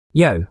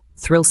Yo,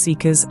 thrill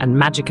seekers and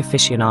magic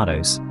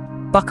aficionados,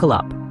 buckle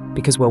up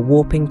because we're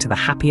warping to the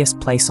happiest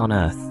place on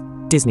Earth,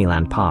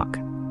 Disneyland Park.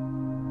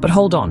 But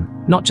hold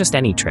on, not just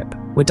any trip.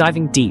 We're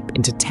diving deep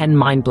into 10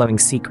 mind-blowing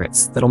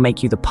secrets that'll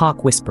make you the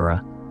park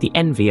whisperer, the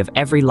envy of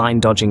every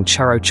line-dodging,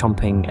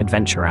 churro-chomping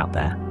adventurer out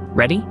there.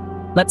 Ready?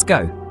 Let's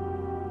go!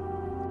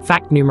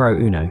 Fact numero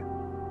uno.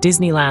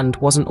 Disneyland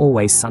wasn't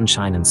always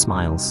sunshine and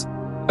smiles.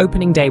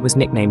 Opening day was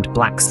nicknamed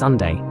Black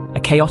Sunday, a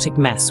chaotic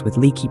mess with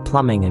leaky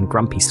plumbing and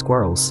grumpy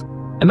squirrels.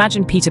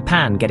 Imagine Peter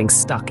Pan getting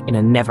stuck in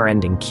a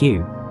never-ending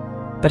queue.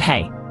 But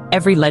hey,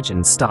 every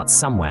legend starts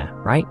somewhere,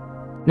 right?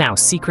 Now,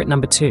 secret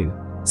number 2.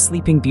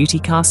 Sleeping Beauty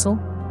Castle?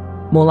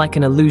 More like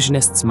an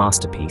illusionist's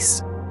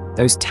masterpiece.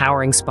 Those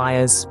towering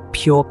spires,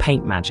 pure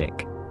paint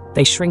magic.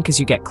 They shrink as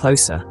you get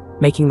closer,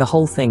 making the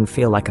whole thing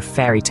feel like a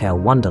fairy tale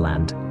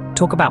wonderland.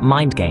 Talk about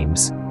mind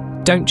games.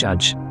 Don't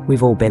judge,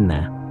 we've all been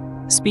there.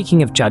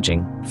 Speaking of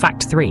judging,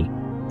 fact 3.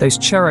 Those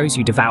churros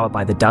you devour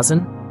by the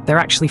dozen, they're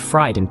actually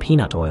fried in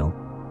peanut oil.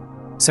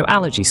 So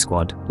allergy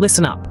squad,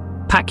 listen up.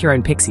 Pack your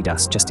own pixie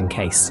dust just in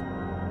case.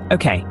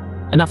 Okay,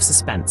 enough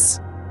suspense.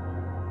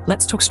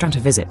 Let's talk straight to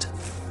visit.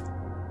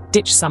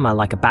 Ditch summer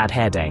like a bad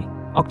hair day,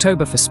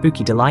 October for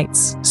spooky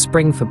delights,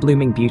 spring for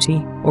blooming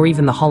beauty, or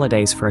even the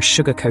holidays for a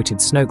sugar-coated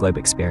snow globe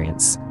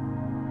experience.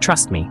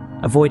 Trust me,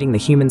 avoiding the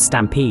human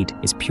stampede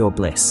is pure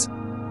bliss.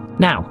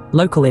 Now,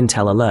 local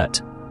intel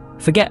alert.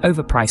 Forget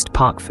overpriced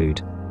park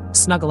food.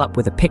 Snuggle up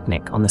with a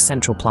picnic on the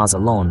Central Plaza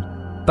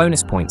lawn.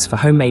 Bonus points for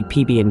homemade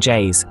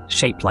PB&Js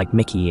shaped like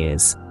Mickey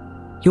ears.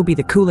 You'll be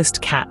the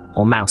coolest cat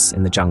or mouse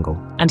in the jungle.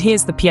 And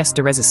here's the pièce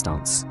de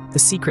résistance, the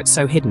secret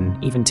so hidden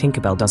even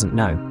Tinkerbell doesn't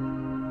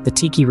know. The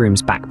Tiki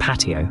room's back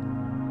patio.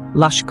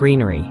 Lush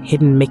greenery,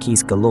 hidden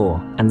Mickeys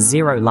galore, and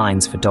 0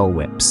 lines for Dole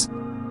Whips.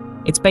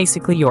 It's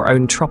basically your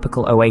own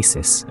tropical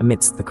oasis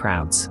amidst the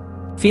crowds.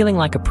 Feeling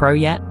like a pro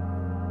yet?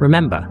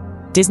 Remember,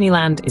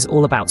 Disneyland is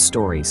all about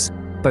stories,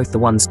 both the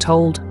ones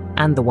told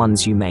and the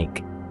ones you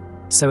make.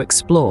 So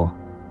explore,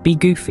 be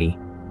goofy,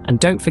 and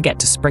don't forget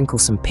to sprinkle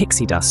some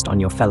pixie dust on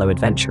your fellow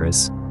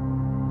adventurers.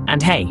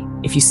 And hey,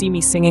 if you see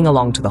me singing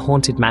along to the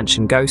Haunted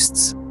Mansion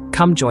ghosts,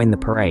 come join the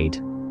parade.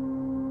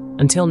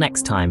 Until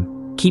next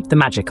time, keep the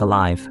magic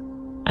alive.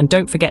 And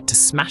don't forget to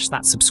smash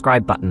that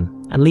subscribe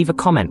button and leave a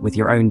comment with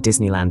your own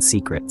Disneyland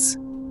secrets.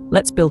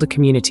 Let's build a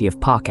community of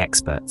park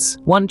experts,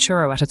 one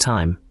churro at a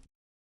time.